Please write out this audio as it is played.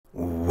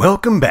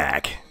Welcome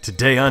back!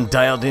 Today on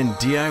Dialed In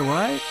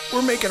DIY,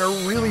 we're making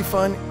a really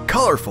fun,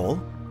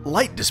 colorful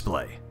light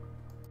display.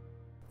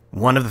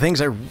 One of the things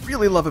I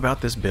really love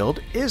about this build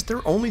is there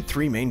are only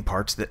three main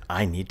parts that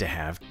I need to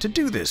have to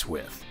do this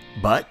with.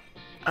 But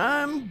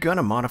I'm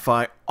gonna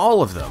modify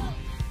all of them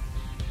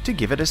to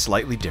give it a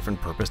slightly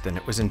different purpose than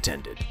it was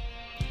intended.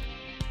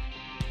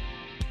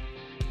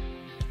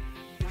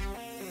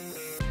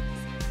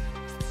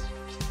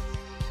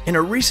 In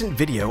a recent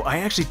video, I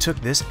actually took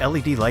this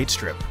LED light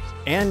strip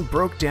and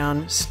broke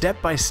down step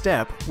by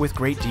step with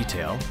great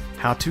detail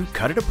how to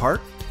cut it apart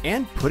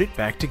and put it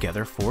back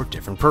together for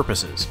different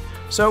purposes.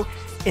 So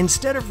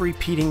instead of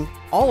repeating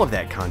all of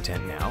that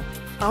content now,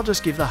 I'll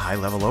just give the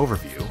high-level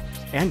overview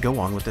and go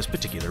on with this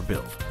particular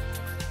build.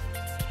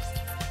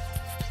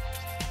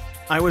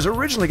 I was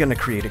originally going to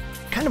create a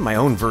kind of my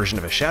own version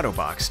of a shadow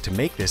box to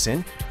make this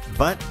in,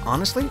 but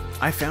honestly,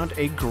 I found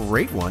a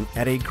great one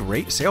at a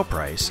great sale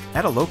price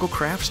at a local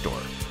craft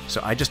store.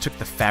 So I just took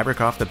the fabric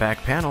off the back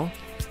panel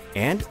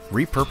and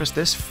repurposed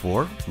this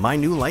for my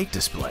new light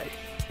display,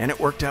 and it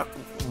worked out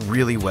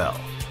really well.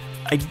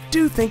 I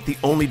do think the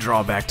only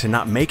drawback to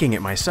not making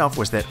it myself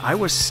was that I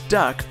was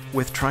stuck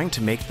with trying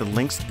to make the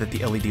links that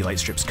the LED light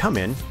strips come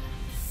in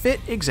fit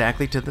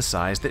exactly to the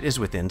size that is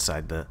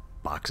inside the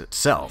box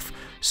itself.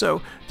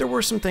 So there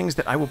were some things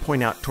that I will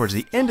point out towards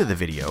the end of the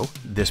video,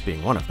 this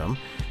being one of them,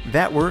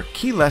 that were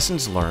key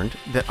lessons learned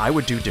that I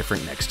would do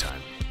different next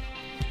time.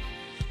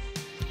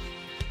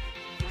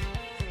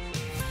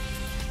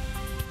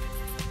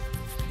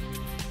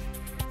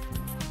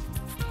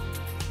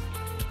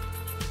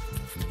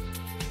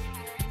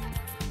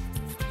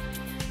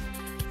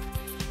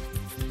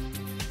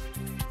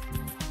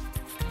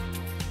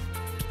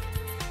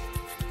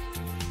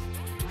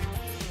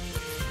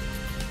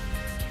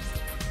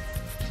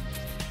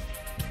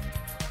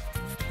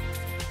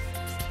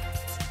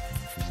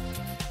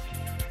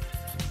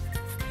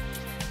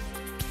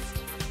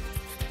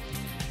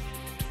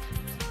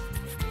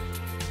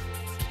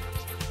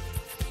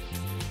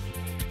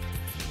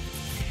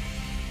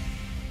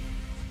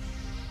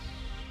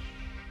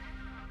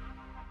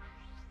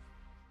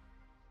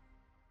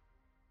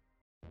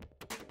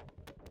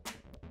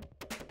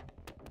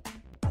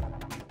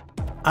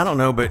 I don't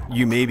know, but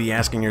you may be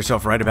asking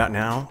yourself right about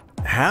now,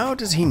 how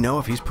does he know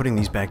if he's putting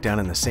these back down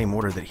in the same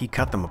order that he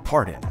cut them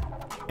apart in?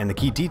 And the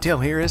key detail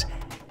here is,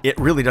 it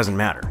really doesn't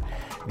matter.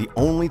 The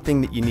only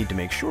thing that you need to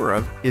make sure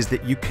of is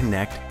that you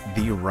connect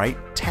the right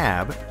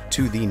tab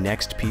to the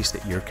next piece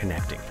that you're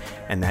connecting.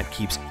 And that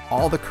keeps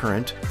all the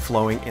current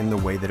flowing in the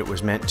way that it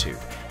was meant to.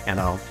 And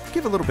I'll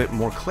give a little bit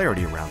more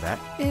clarity around that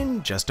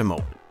in just a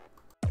moment.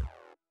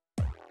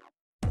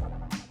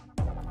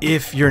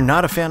 If you're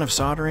not a fan of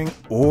soldering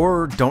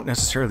or don't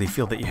necessarily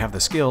feel that you have the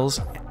skills,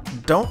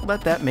 don't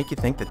let that make you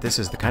think that this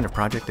is the kind of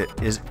project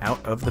that is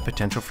out of the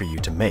potential for you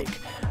to make.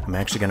 I'm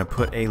actually going to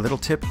put a little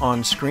tip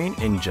on screen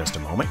in just a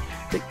moment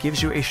that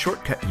gives you a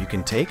shortcut you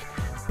can take,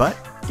 but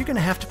you're going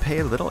to have to pay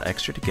a little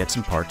extra to get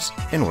some parts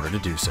in order to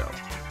do so.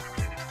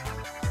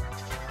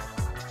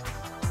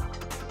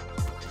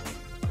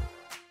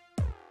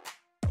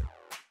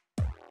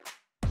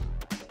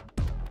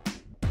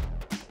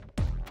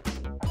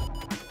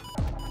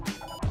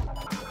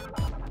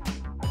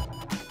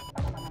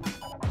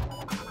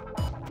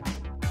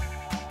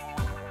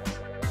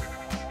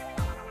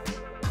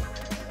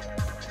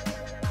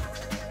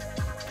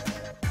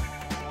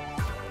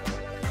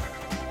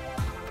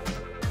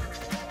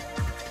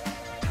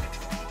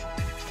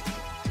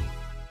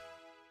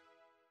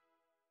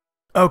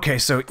 Okay,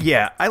 so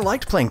yeah, I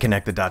liked playing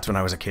Connect the Dots when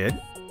I was a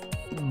kid,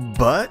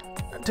 but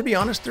to be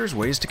honest, there's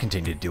ways to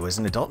continue to do as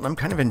an adult, and I'm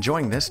kind of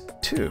enjoying this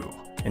too.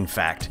 In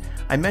fact,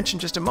 I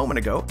mentioned just a moment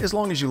ago, as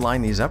long as you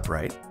line these up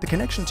right, the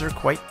connections are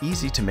quite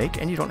easy to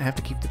make and you don't have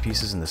to keep the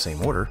pieces in the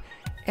same order,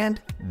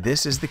 and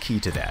this is the key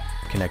to that.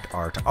 Connect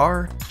R to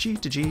R, G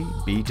to G,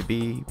 B to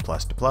B,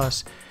 plus to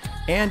plus,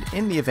 and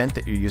in the event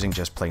that you're using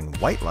just plain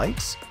white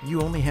lights,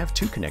 you only have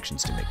two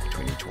connections to make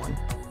between each one,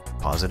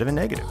 positive and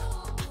negative.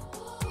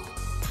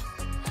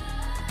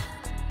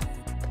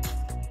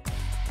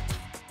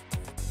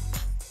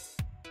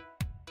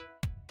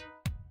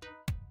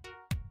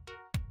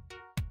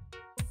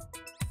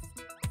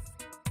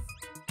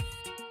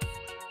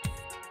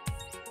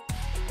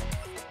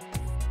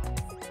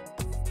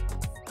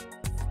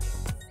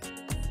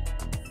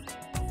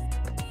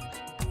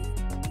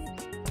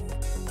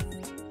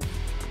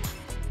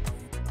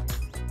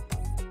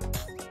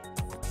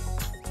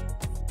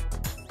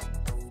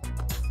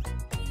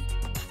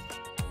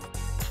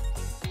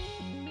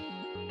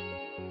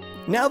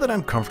 Now that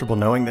I'm comfortable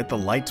knowing that the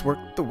lights work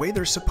the way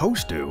they're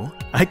supposed to,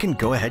 I can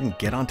go ahead and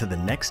get on to the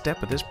next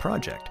step of this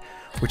project,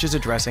 which is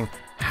addressing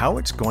how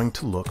it's going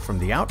to look from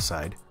the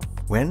outside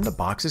when the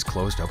box is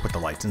closed up with the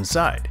lights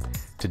inside.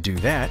 To do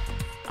that,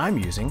 I'm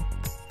using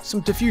some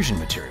diffusion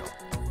material.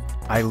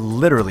 I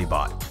literally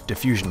bought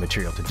diffusion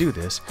material to do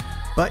this,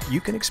 but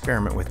you can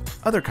experiment with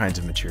other kinds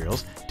of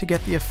materials to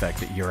get the effect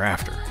that you're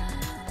after.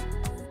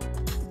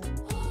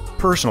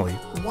 Personally,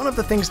 one of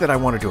the things that I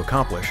wanted to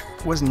accomplish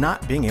was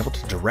not being able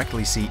to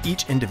directly see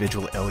each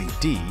individual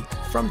LED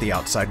from the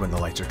outside when the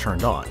lights are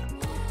turned on.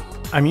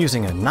 I'm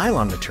using a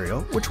nylon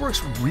material, which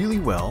works really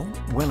well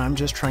when I'm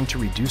just trying to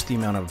reduce the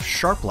amount of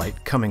sharp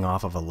light coming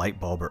off of a light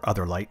bulb or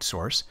other light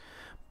source.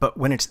 But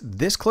when it's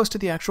this close to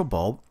the actual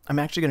bulb, I'm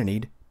actually going to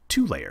need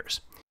 2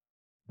 layers.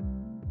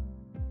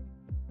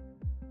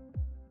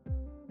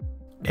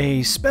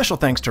 A special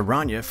thanks to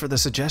Rania for the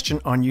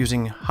suggestion on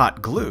using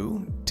hot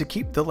glue to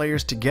keep the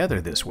layers together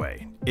this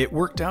way. It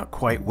worked out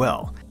quite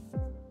well.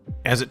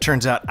 As it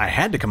turns out, I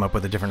had to come up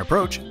with a different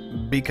approach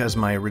because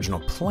my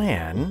original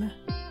plan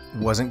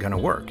wasn't going to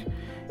work.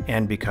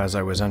 And because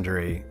I was under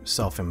a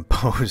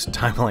self-imposed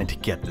timeline to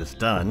get this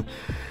done,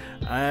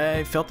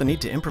 I felt the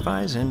need to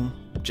improvise and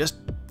just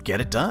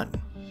get it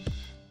done.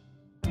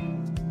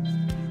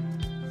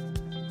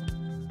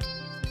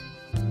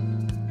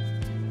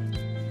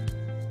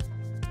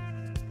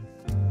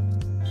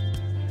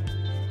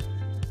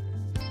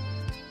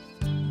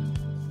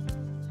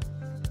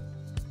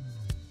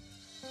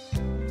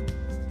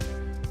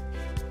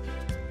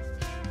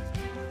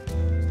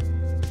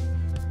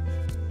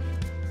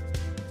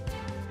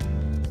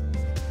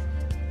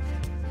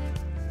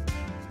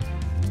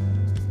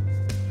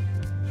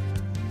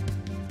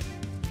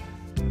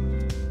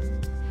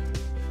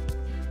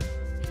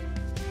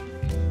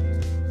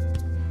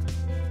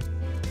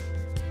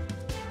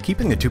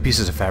 Keeping the 2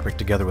 pieces of fabric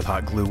together with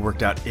hot glue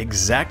worked out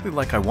exactly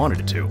like I wanted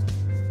it to.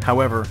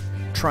 However,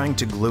 trying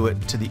to glue it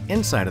to the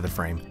inside of the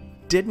frame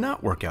did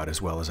not work out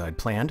as well as I'd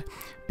planned,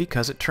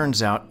 because it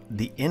turns out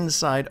the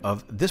inside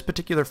of this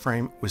particular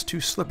frame was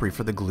too slippery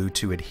for the glue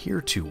to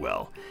adhere to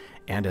well,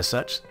 and as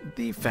such,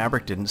 the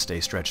fabric didn't stay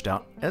stretched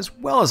out as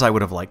well as I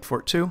would have liked for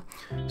it to.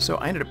 So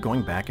I ended up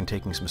going back and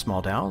taking some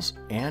small dowels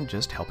and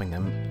just helping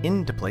them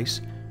into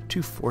place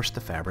to force the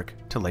fabric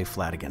to lay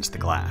flat against the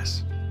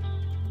glass.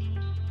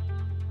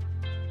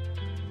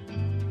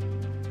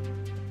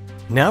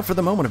 Now for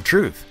the moment of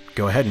truth.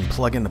 Go ahead and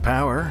plug in the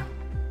power,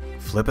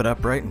 flip it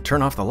upright and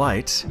turn off the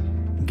lights,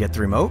 get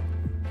the remote,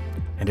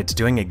 and it's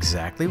doing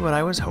exactly what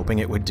I was hoping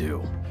it would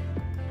do.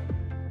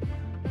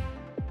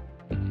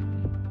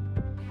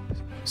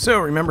 So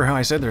remember how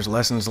I said there's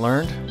lessons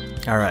learned?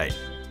 Alright,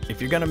 if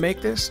you're gonna make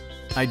this,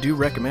 I do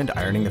recommend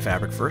ironing the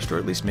fabric first, or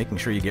at least making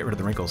sure you get rid of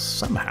the wrinkles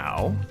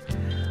somehow.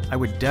 I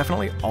would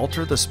definitely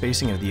alter the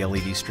spacing of the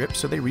LED strips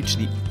so they reach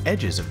the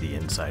edges of the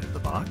inside of the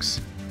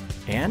box.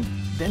 And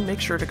then make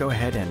sure to go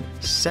ahead and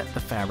set the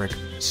fabric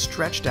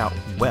stretched out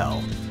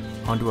well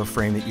onto a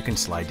frame that you can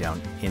slide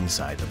down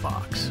inside the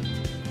box.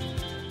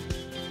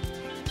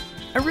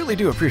 I really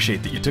do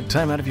appreciate that you took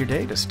time out of your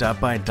day to stop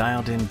by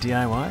Dialed In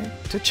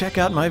DIY to check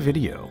out my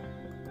video.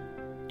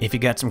 If you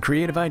got some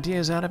creative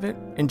ideas out of it,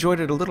 enjoyed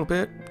it a little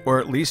bit, or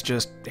at least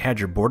just had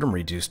your boredom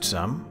reduced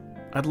some,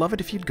 I'd love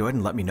it if you'd go ahead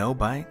and let me know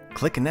by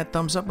clicking that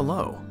thumbs up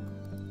below.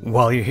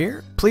 While you're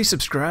here, please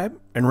subscribe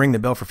and ring the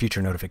bell for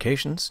future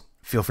notifications.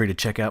 Feel free to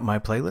check out my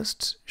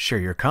playlists, share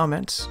your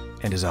comments,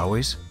 and as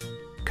always,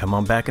 come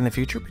on back in the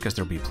future because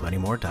there'll be plenty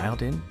more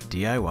Dialed In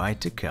DIY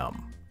to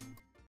come.